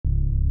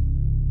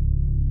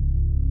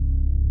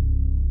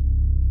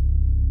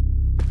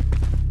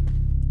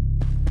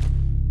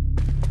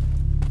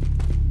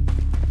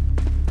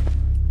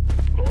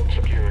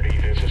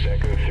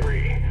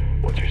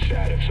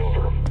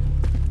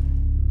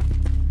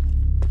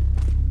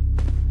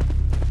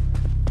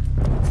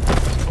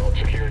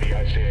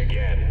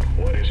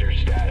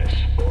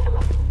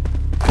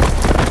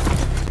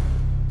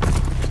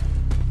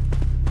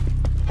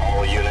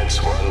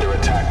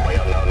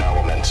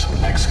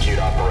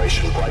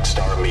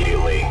Start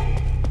immediately.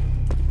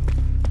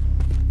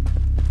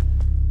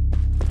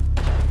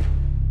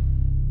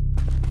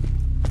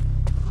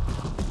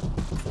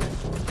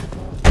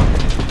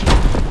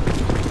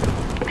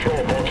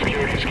 Control, both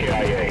securities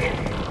KIA.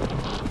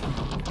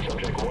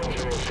 Subject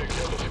 106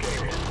 has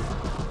escaped.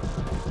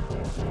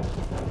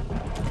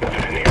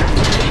 Nothing in here.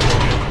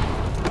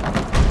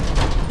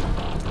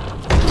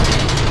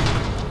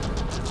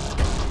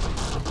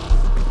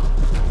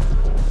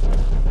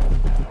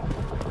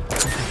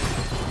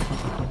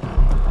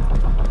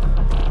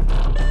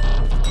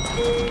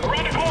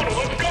 Around the corner,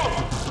 let's go!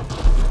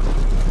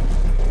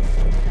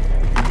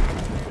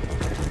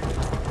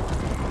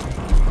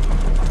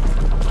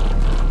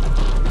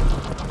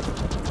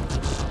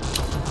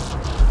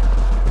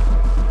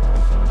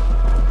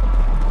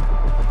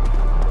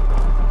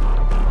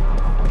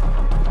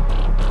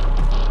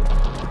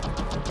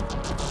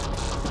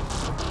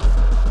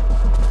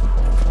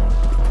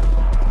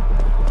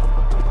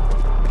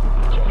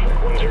 Subject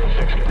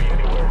 106 could be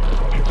anywhere.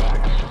 Watch your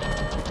backs.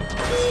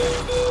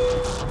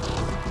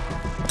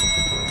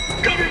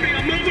 Cover me,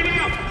 I'm moving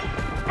up!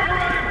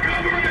 Alright, I'm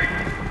covering!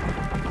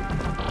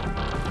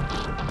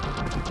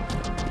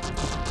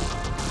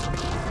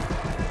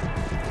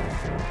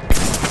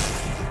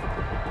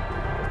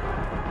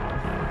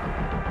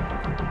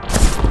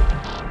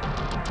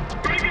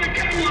 Breaking a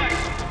chem light!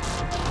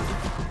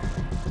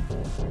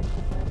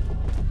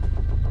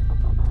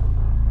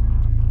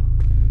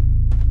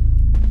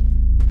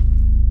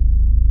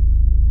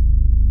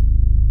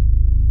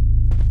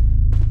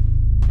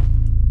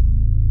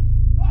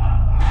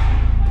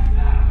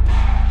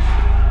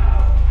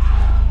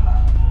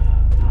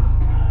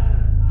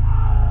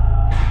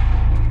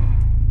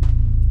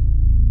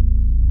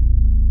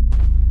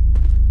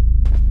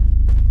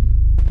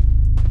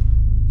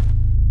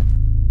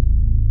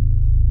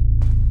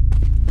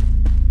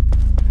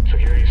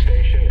 Security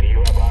station, you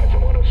have eyes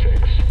on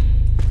 106.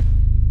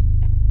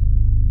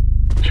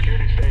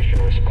 Security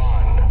station,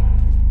 respond.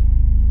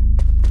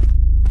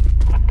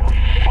 What the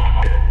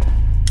fuck?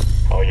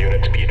 All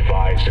units be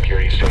advised,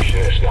 security station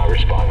is not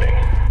responding.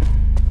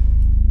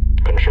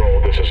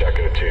 Control, this is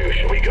Echo 2.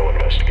 Should we go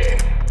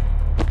investigate?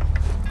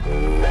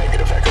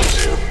 Negative, Echo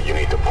 2. You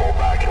need to pull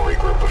back and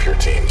regroup with your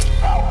team.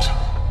 Out.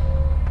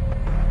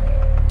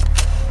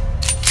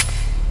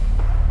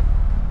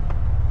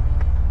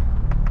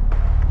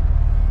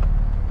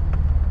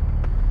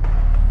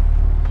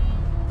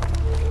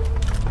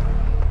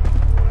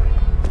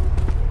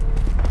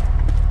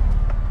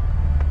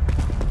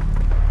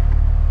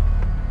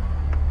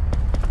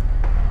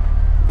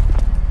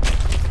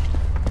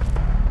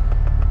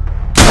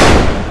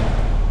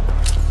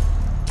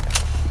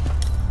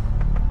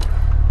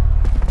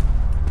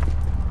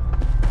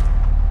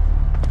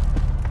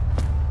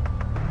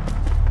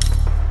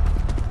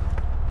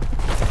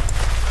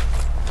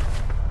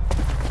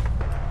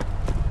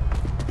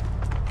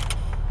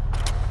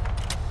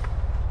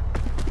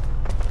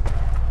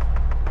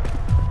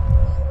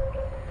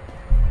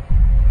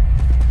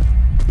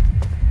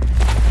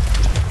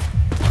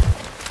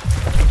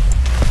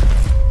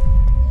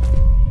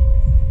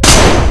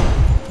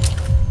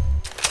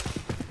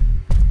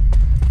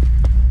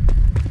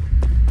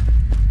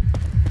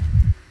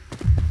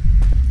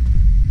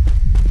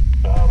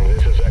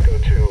 This is Echo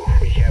 2.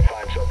 We can't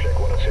find subject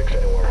 106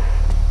 anywhere.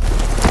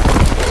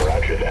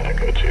 Roger that,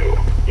 Echo 2.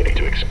 You need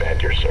to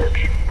expand your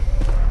search.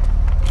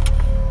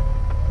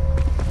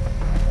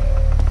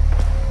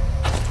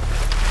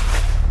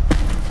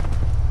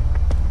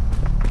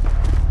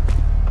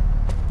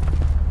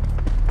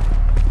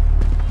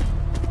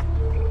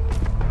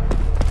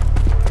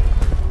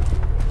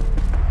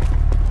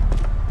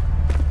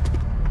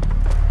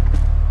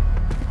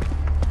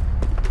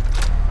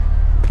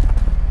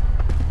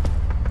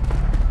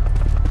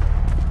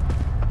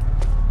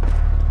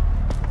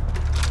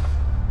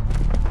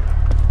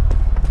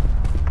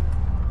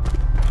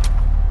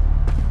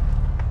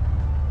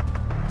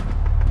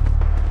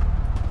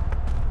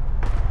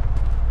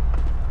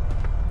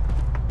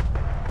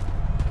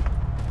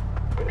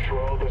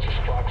 Control, this is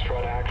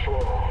Foxtrot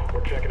Actual.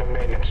 We're checking a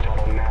maintenance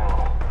tunnel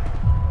now.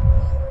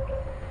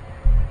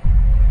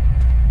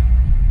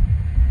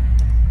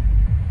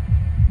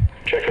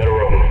 Check that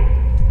room.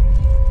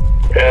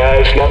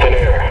 There's nothing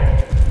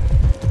here.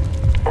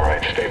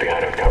 Alright, stay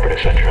behind and cover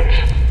this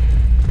entrance.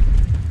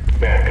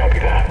 Man, copy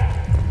that.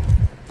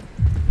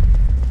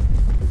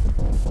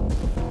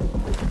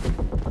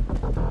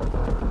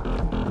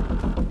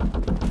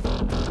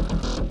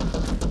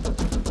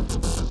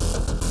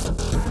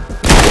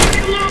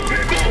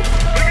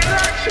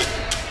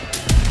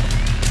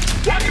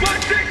 Watch my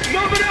six,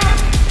 moving up!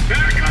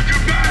 I got your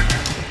back!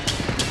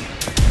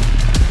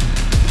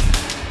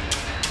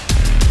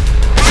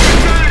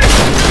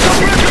 Don't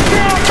break the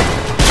floor!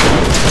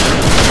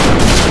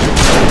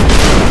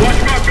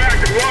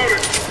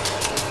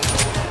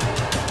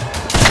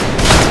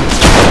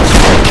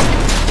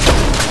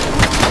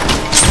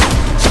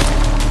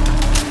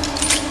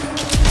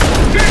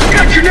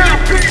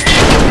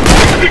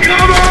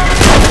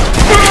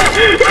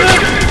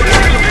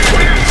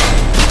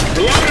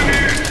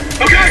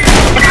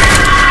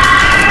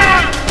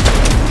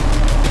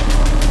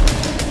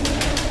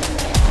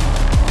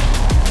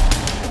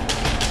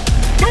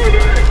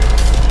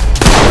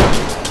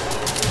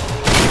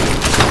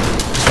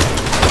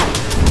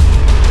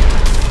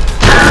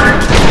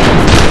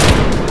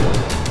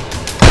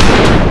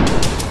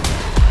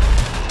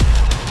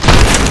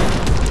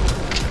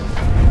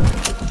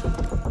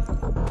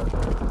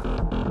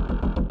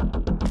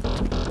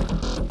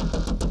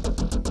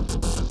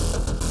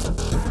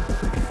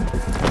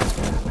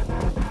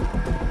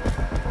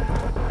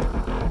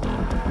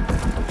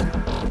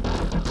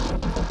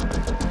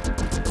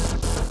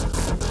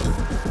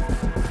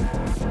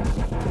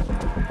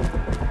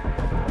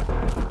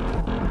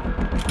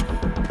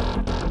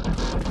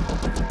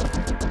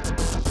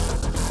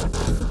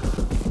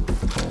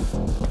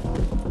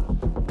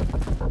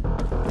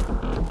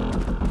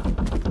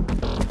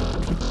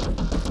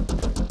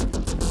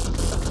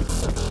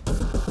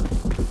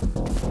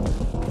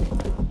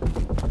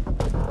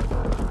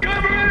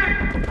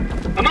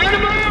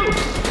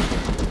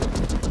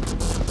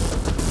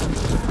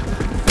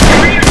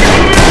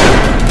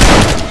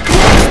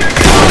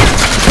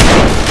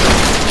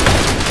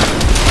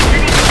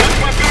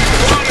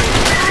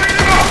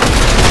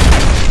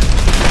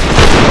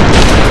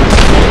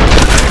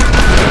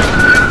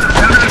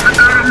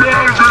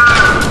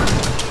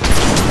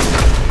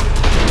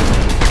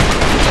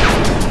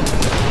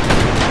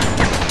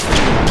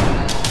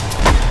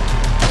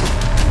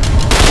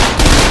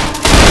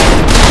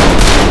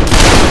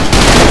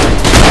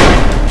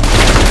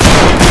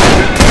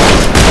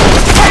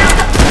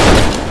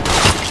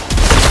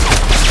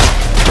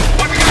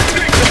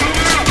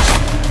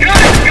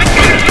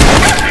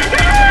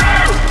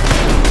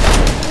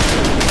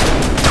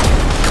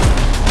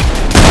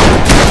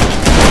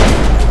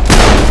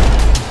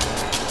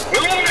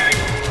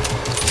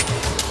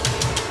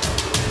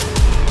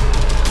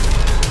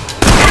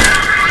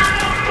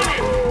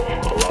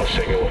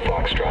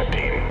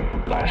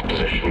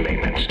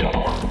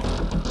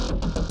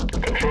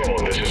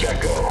 Control, this is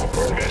Echo.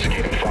 We're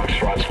investigating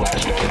Foxtrot's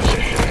last known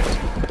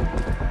position.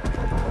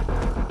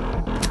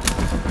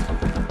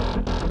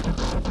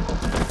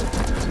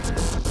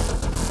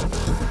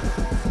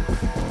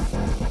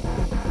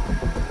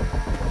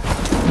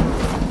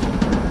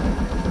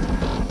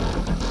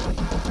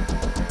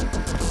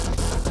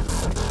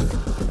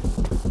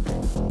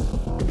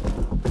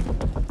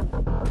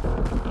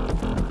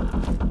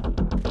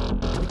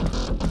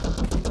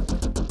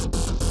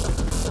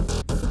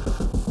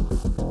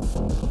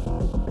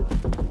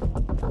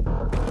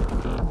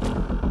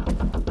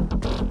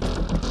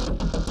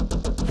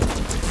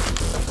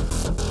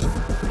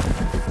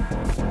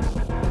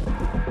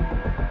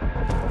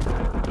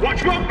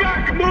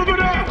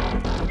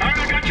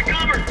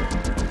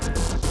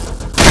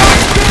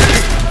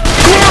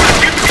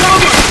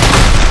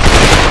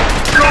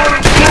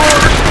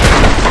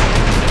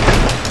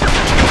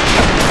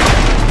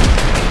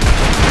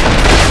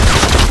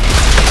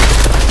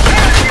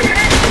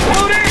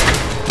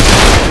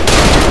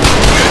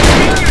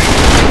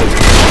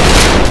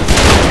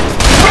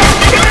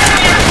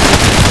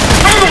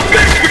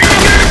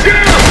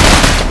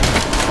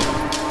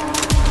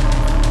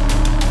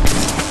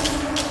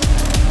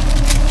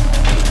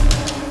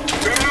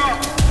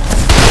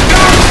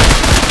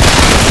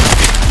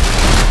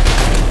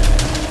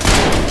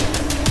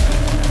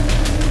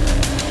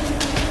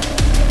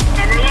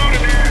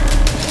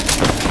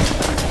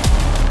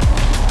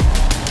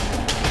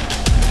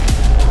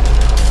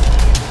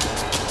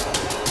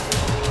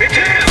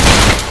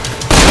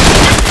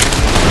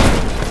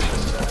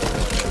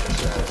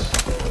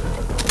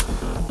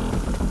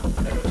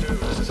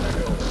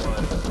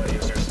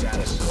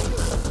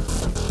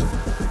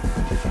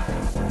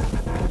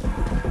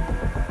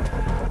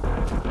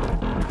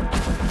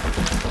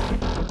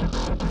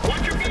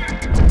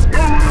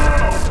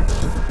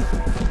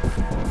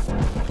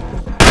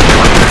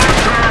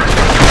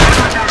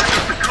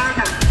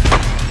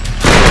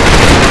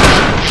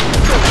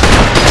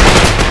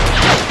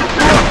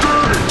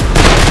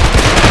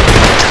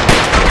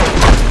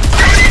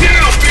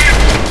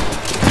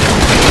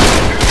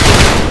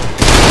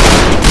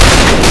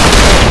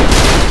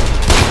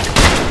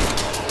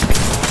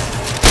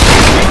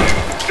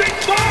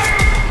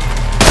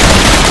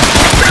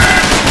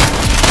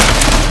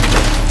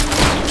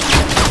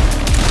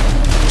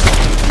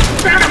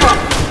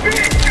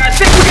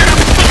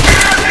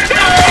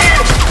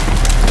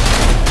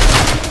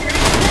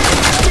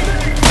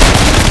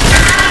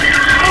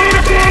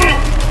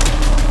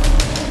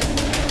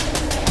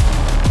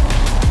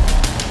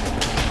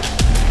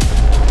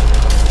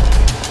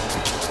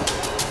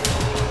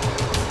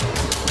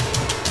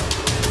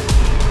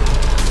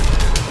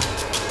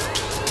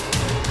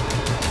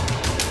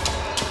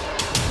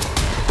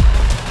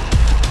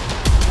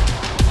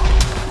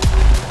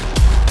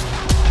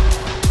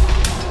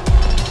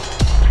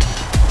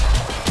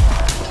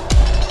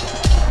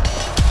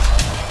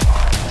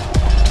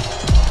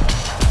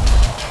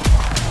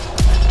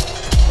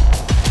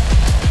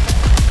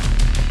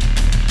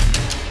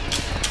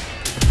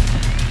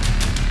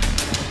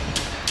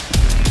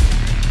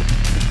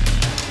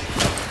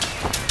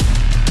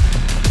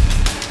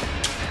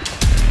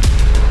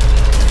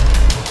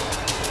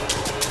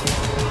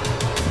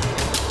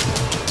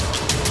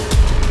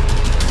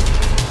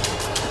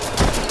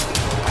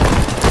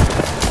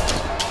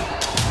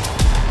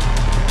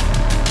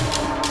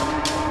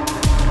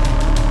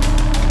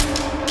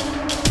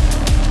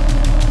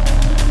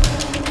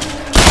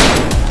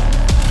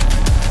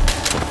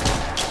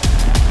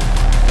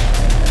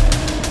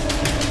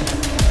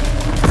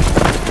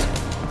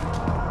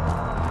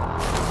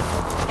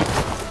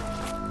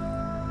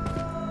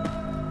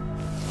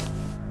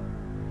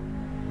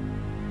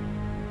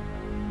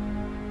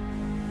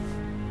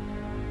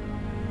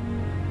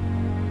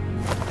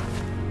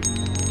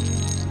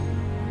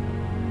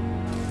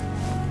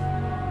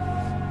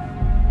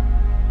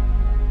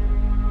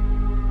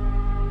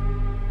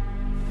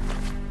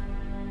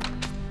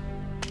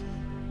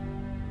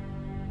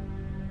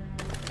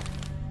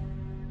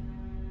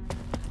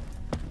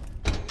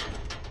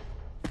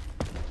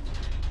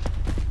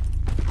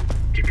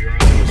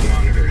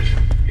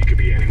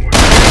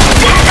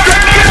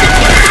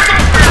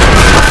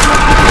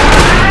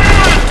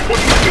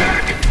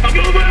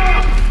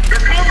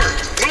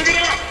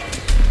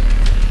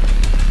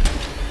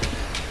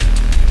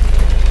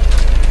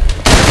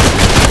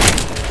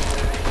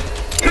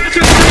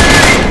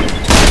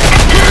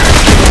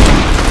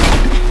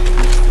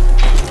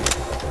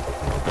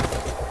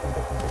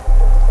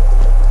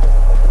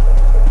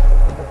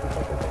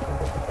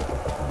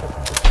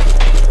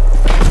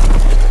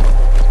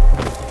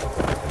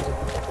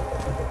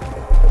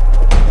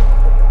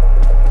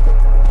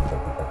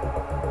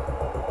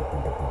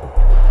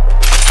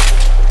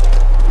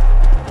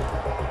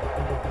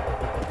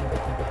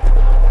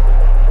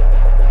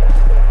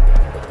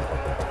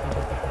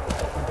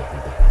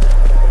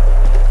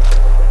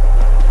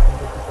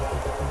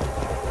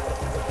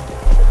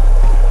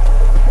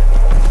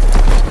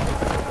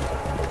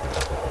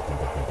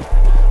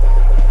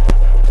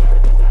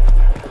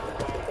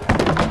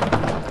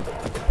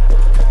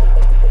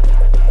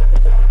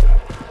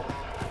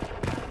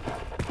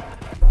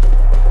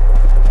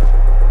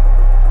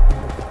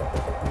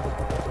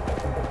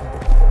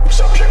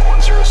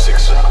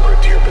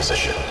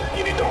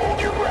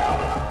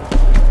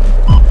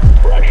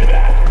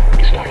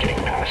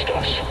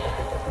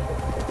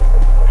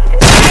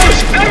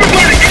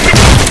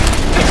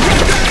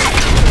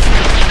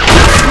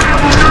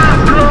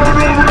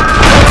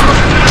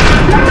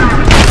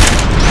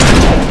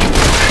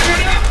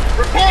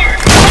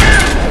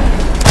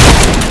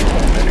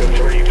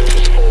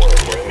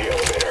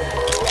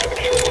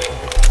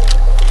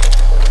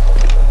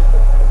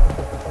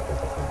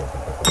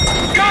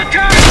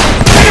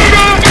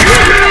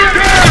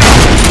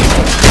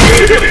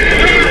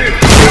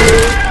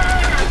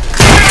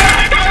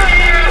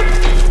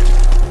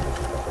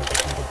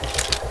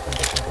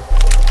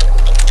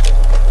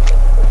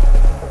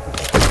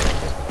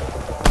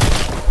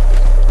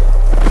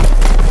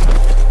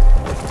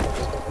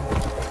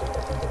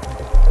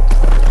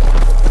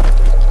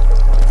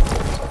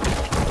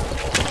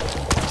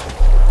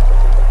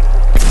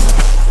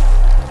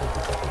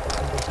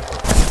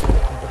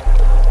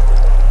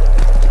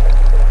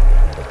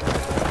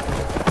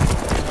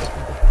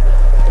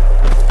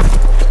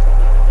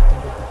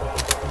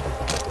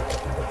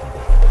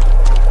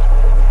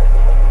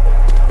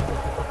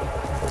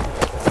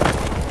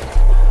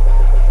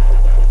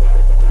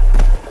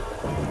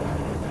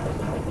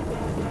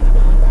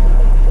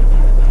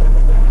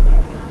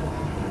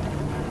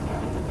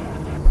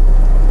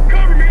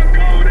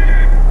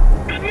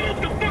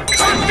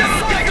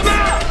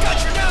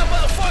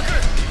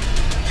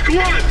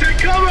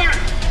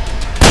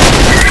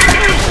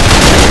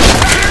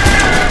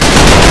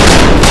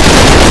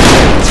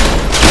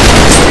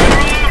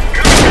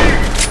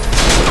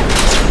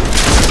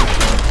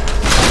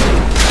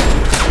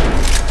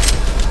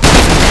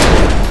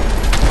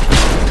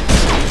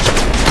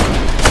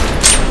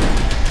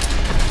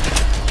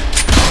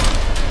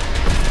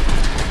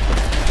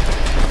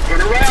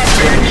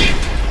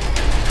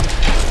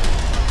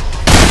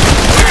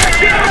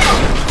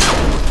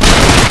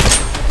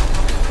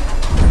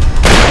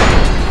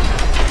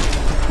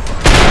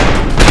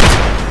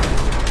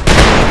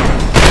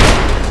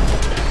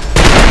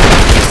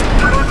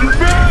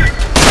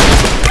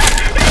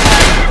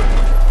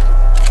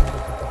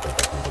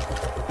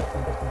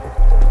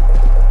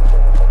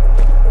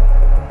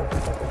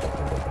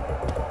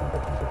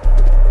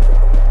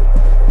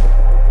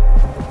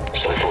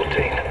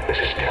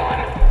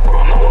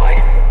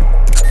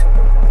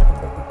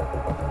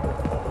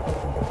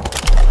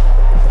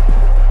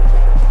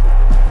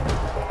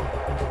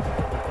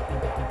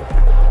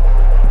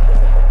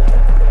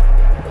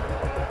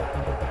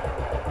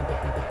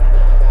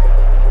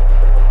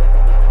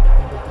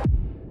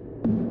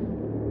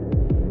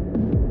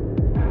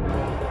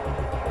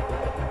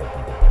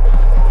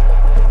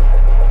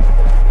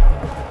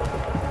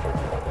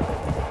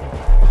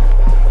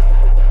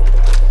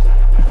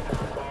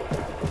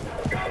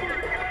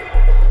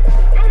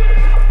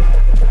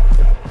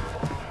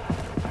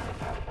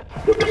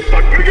 What the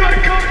fuck? We got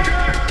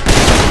contact!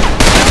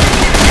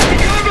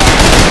 Cover!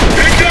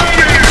 Get down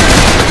here!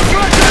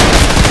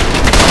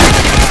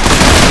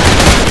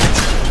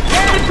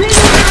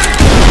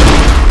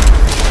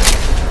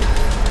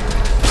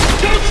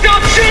 Don't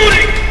stop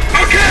shooting!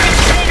 Okay, I'm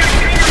coming!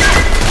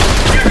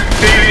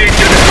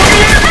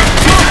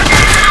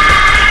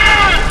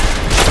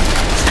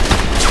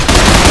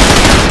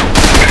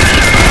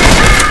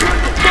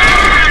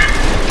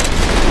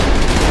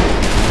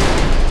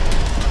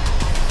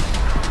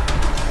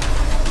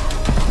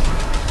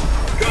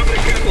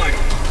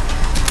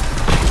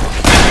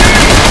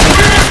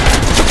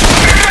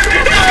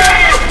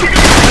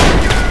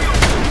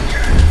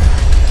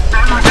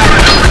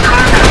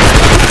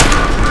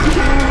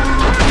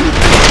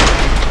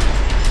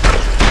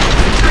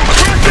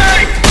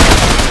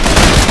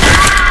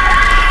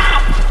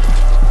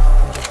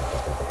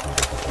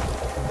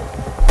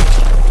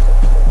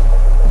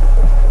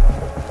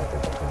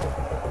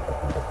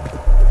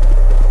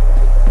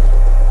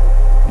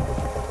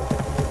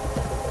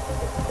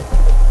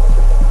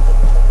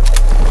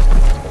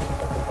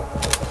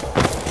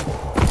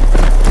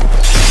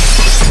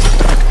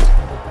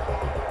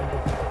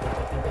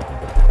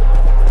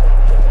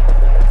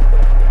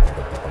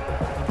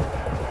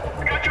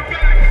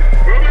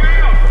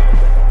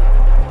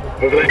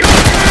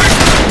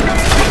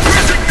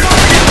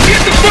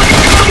 Get the fuck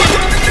away from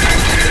me!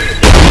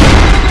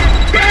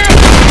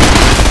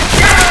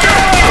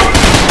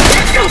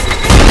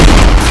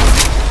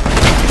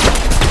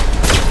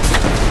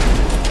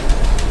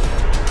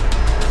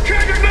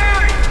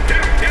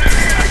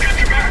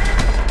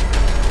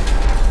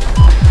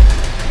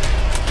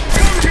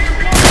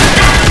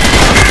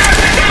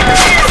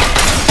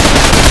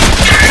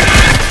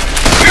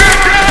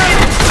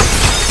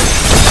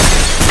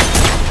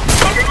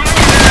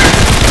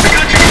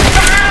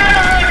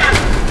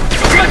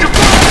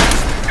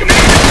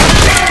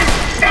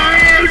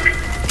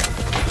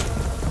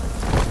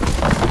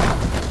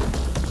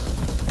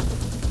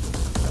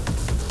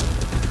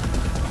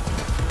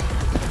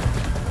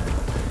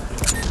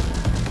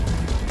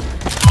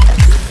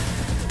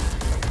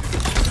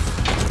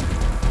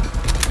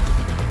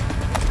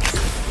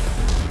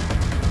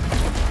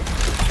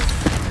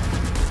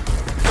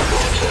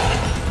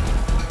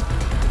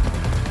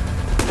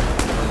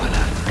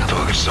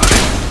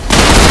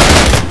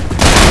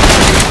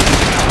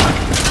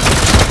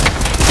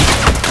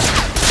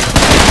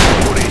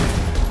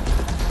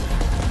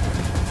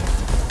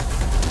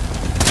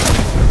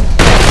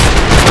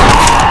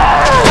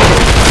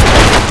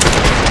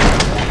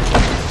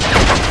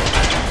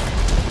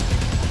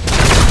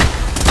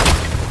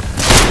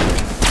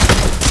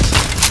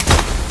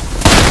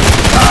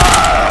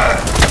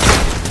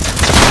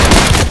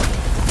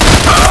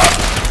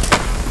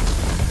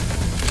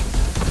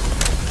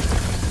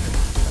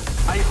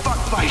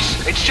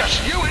 It's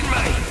just you and me!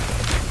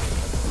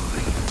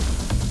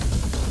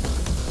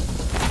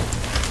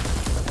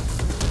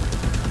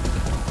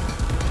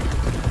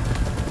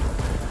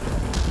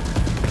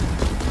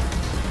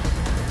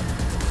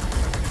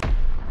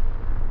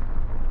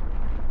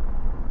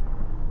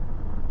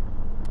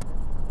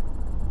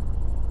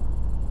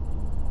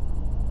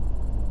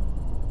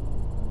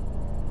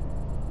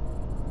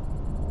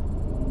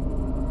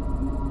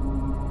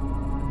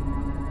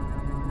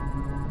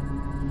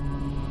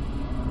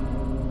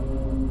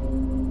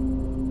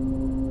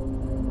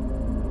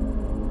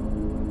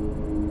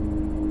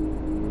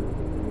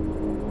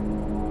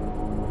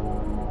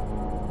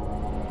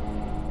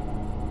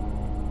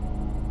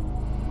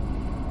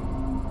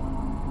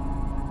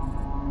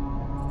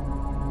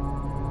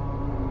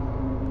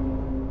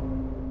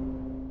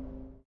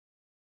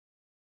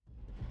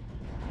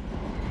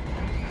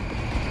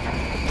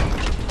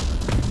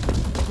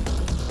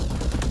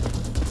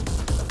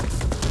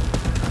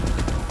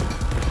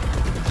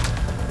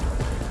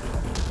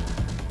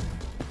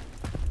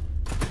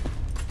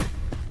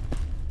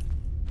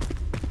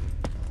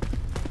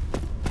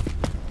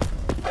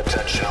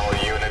 Attention all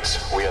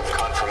units, we have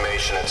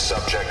confirmation that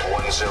Subject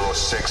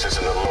 106 is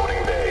in the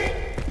loading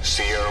bay.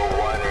 Sierra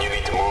 1, you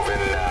need to move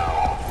in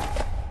now.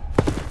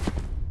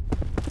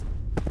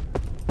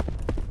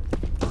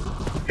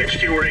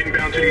 HQ, we're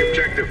inbound to the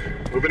objective.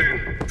 Moving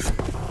in.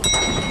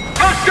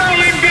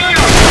 Hostile inbound!